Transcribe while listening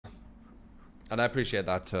And I appreciate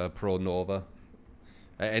that, Pro Nova.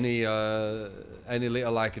 Any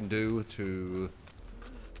little I can do to,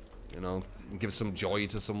 you know, give some joy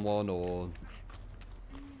to someone, or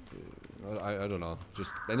I don't know,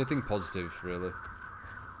 just anything positive, really.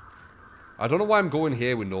 I don't know why I'm going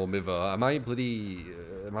here with no mither. Am I bloody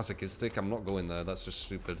masochistic? I'm not going there. That's just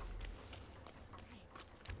stupid.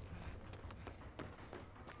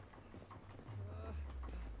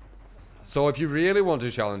 So if you really want to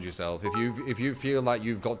challenge yourself, if you feel like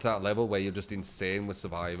you've got to that level where you're just insane with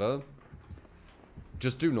Survivor,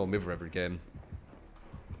 just do no mither every game.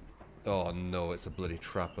 Oh no, it's a bloody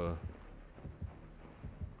trapper.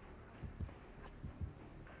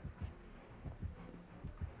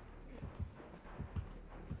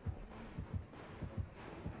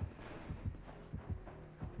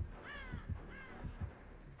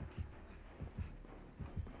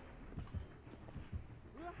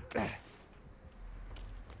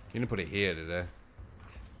 You didn't put it here, did I?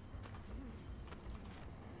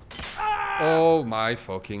 Oh my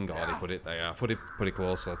fucking god, he put it there. Put it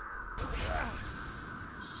closer.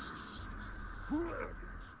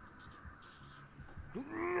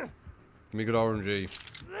 Give me a good RNG.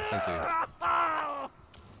 Thank you.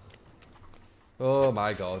 Oh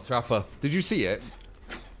my god, trapper. Did you see it?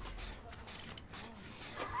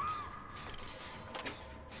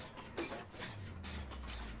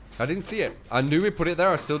 I didn't see it. I knew he put it there,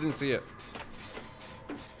 I still didn't see it.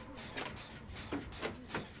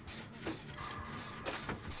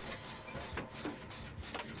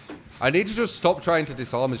 I need to just stop trying to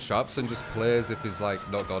disarm his traps and just play as if he's like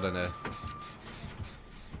not got any.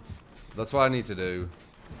 That's what I need to do.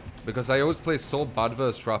 Because I always play so bad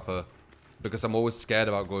versus trapper. Because I'm always scared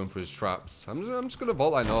about going for his traps. I'm just gonna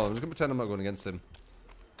vault like no. I'm just gonna pretend I'm not going against him.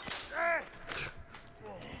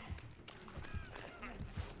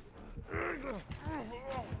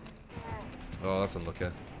 Oh, that's unlucky.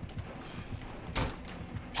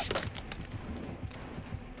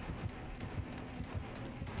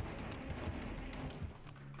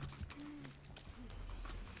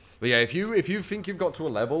 But yeah, if you think you've got to a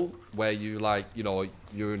level where you like, you know,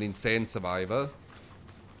 you're an insane survivor,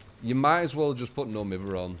 you might as well just put no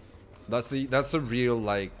mither on. That's the real,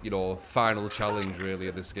 like, you know, final challenge really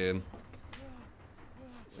of this game.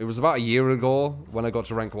 It was about a year ago when I got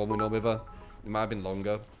to rank 1 with no mither. It might have been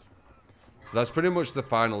longer. That's pretty much the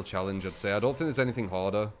final challenge, I'd say. I don't think there's anything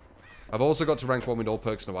harder. I've also got to rank 1 with no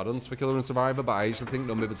perks, no add-ons for Killer and Survivor, but I actually think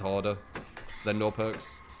no mither's harder than no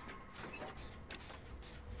perks.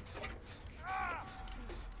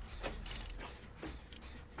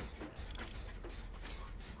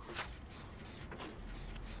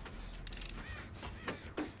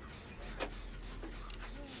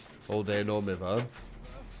 All day, no mither.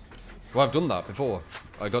 Well, I've done that before.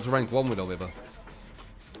 I got to rank 1 with no mither.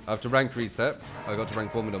 After rank reset, I got to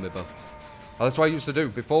rank 1 with no mither. And that's what I used to do.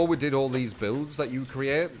 Before we did all these builds that you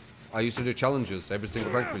create, I used to do challenges every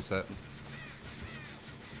single rank reset.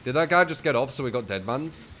 Did that guy just get off so he got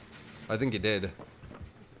deadmans? I think he did.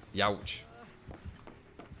 Youch.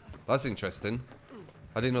 That's interesting.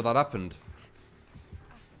 I didn't know that happened.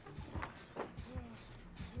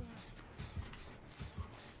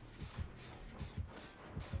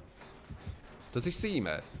 Does he see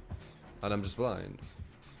me? And I'm just blind.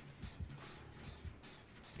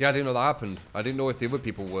 Yeah, I didn't know that happened. I didn't know if the other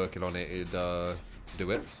people working on it would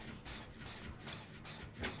do it.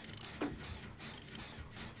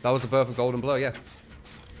 That was the birth of Golden Blur, yeah.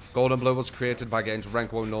 Golden Blur was created by getting to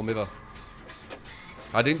rank 1 with no mither.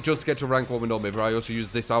 I didn't just get to rank 1 with no mither, I also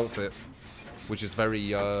used this outfit, which is very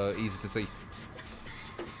easy to see.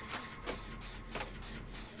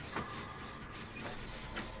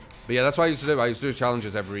 But yeah, that's what I used to do. I used to do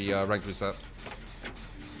challenges every rank reset.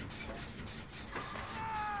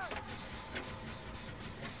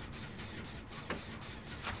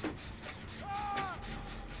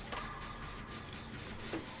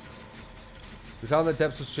 We found the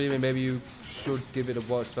depths of streaming. Maybe you should give it a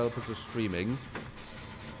watch. Developers are streaming.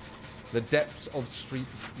 The depths of street.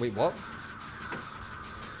 Wait, what?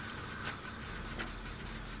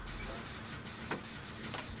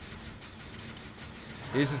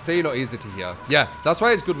 Easy to see, not easy to hear. Yeah, that's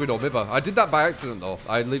why it's good with no mither. I did that by accident though.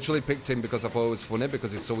 I literally picked him because I thought it was funny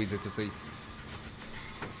because it's so easy to see.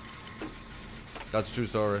 That's a true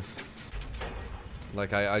story.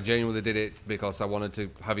 Like, I genuinely did it because I wanted to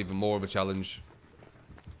have even more of a challenge.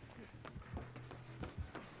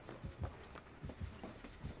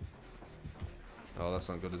 Oh, that's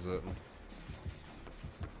not good, is it?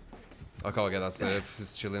 I can't get that save.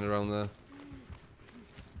 He's chilling around there.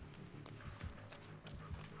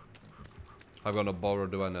 I've got no borrow,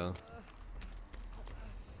 do I know?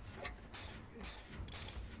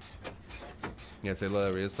 Yeah, it's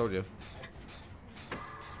hilarious, told you.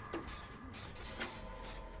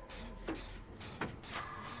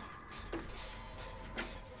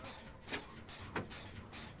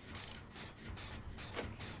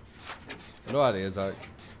 No idea, Zach.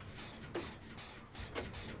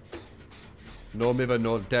 No Mither,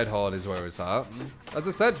 no Dead Horde is where it's at. As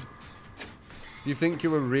I said, if you think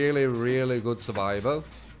you're a really, really good survivor,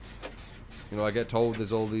 you know, I get told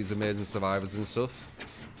there's all these amazing survivors and stuff.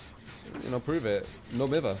 You know, prove it. No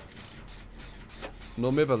Mither.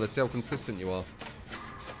 No Mither, let's see how consistent you are.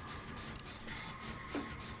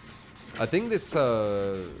 I think this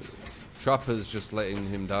trapper's just letting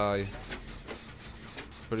him die.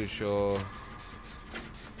 Pretty sure.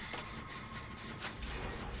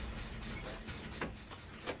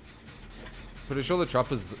 Pretty sure the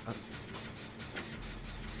trapper's...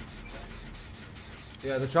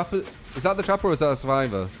 yeah, the trapper... Is that the trapper or is that a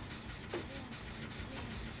survivor?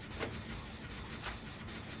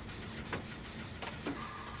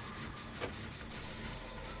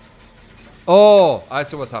 Oh, I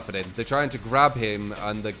see what's happening. They're trying to grab him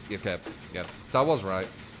and the... Okay, yeah. So I was right.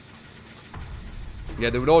 Yeah,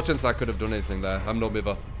 there was no chance I could have done anything there. I'm no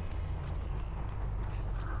Mither.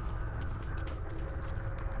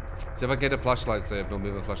 See if I get a flashlight save. No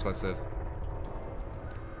Mither flashlight save.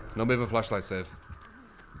 No Mither flashlight save.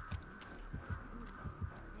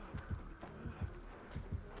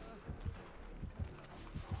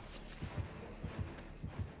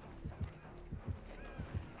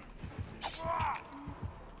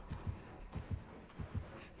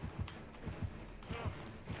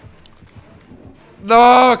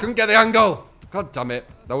 No, I couldn't get the angle. God damn it.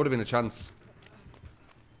 That would have been a chance.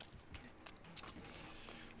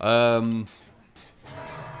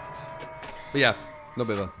 But yeah, no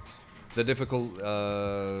Mither. The difficult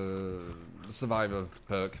survivor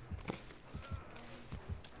perk.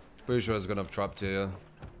 Pretty sure it's gonna have trapped here.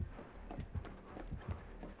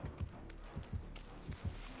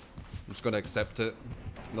 I'm just gonna accept it,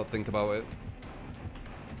 not think about it.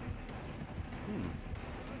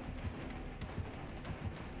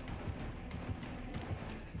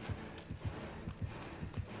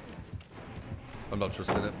 I'm not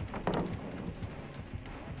trusting it.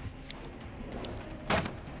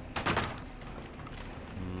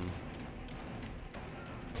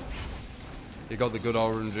 He got the good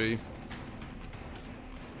orangey.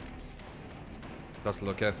 That's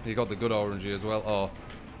lucky. He got the good orangey as well. Oh.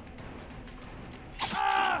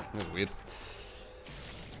 That's weird.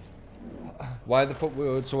 Why the fuck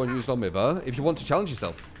would someone use on Mither if you want to challenge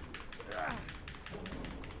yourself?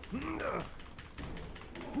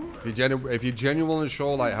 If you genuinely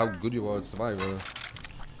show like how good you are at Survivor.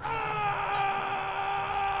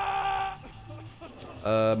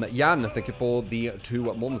 Jan, thank you for the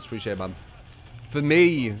 2 months. Appreciate it, man. For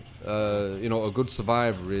me, you know, a good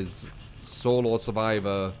survivor is solo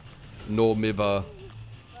survivor, no Mither,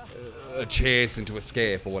 a chase into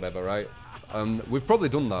escape or whatever, right? We've probably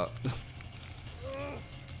done that.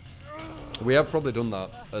 We have probably done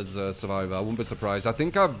that as a survivor. I wouldn't be surprised. I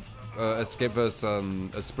think I've escaped versus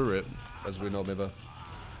a spirit, as we know Mither.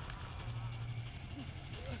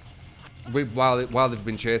 While they've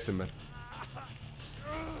been chasing me.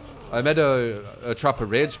 I made a trapper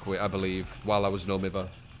rage quit, I believe, while I was no Mither,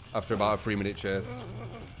 after about a 3-minute chase.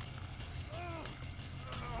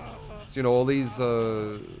 So, you know, all these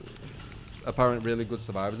apparent really good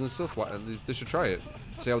survivors and stuff, they should try it.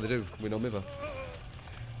 See how they do. We know Mither.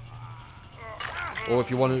 Or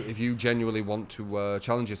if you genuinely want to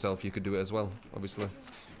challenge yourself, you could do it as well, obviously.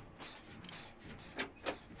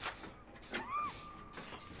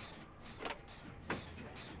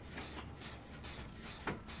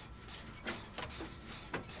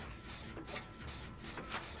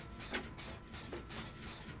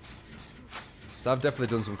 So I've definitely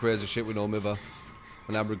done some crazy shit with no Mither,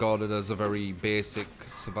 and I'm regarded as a very basic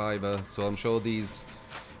survivor. So I'm sure these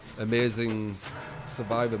amazing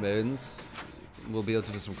survivor mains will be able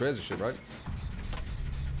to do some crazy shit, right?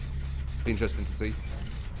 Be interesting to see.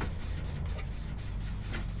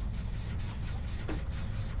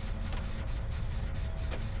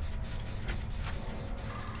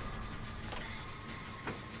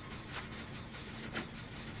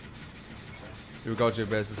 You regard you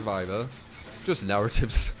as a survivor? Just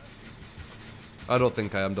narratives. I don't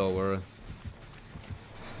think I am, don't worry.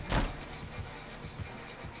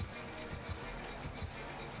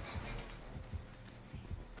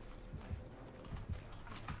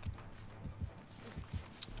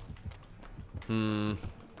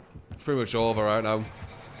 It's pretty much over right now.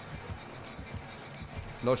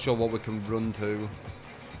 Not sure what we can run to.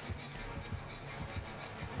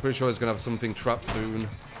 Pretty sure he's gonna have something trapped soon.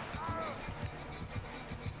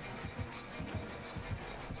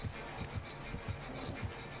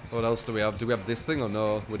 What else do we have? Do we have this thing or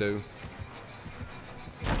no? We do.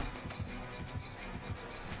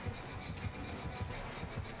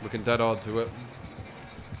 Looking dead hard to it.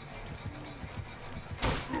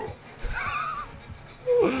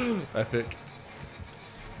 Epic.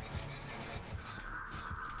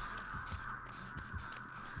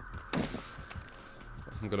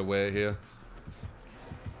 I'm gonna wait here.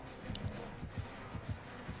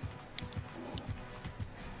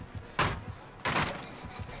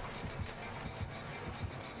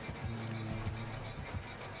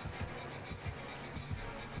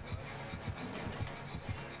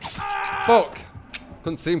 Fuck!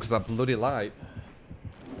 Couldn't see him because of that bloody light.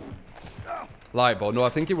 Light bulb. No, I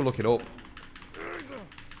think he will look it up.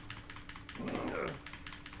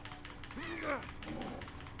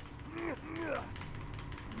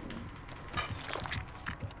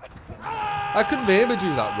 I could maybe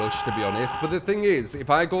do that rush, to be honest. But the thing is, if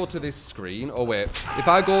I go to this screen... Oh, wait. If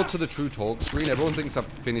I go to the True Talk screen, everyone thinks I've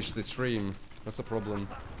finished the stream. That's a problem.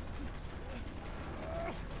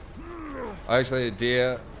 Actually, a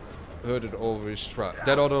deer herded over his trap.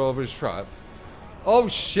 Dead ordered over his trap. Oh,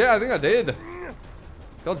 shit. I think I did.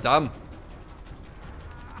 God damn.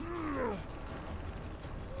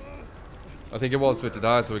 I think it wants me to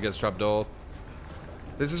die, so he gets trapdoor.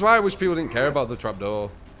 This is why I wish people didn't care about the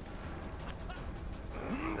trapdoor.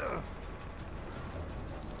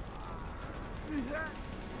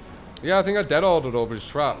 Yeah, I think I dead ordered over his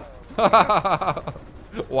trap.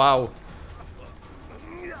 Wow.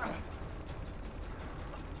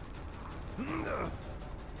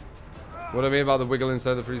 What I mean about the wiggle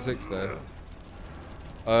inside the 360?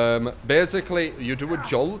 Basically, you do a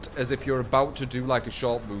jolt as if you're about to do like a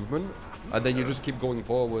short movement, and then you just keep going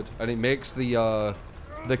forward, and it makes the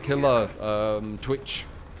killer twitch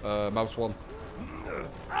mouse one,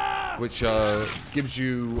 which gives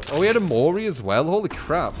you. Oh, he had a Mori as well. Holy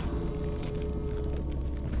crap!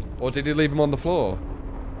 Or did he leave him on the floor?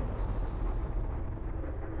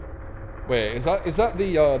 Wait, is that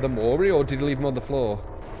the Mori, or did he leave him on the floor?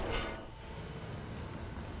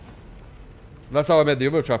 That's how I made the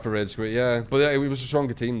other trapper rage quit, yeah. But it was a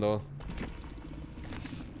stronger team, though.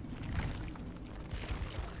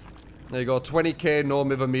 There you go, 20k, no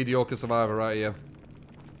MITHER mediocre survivor right here.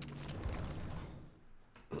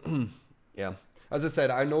 Yeah. As I said,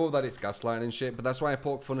 I know that it's gaslighting and shit, but that's why I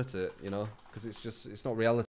poke fun at it, you know? Because it's just, it's not reality.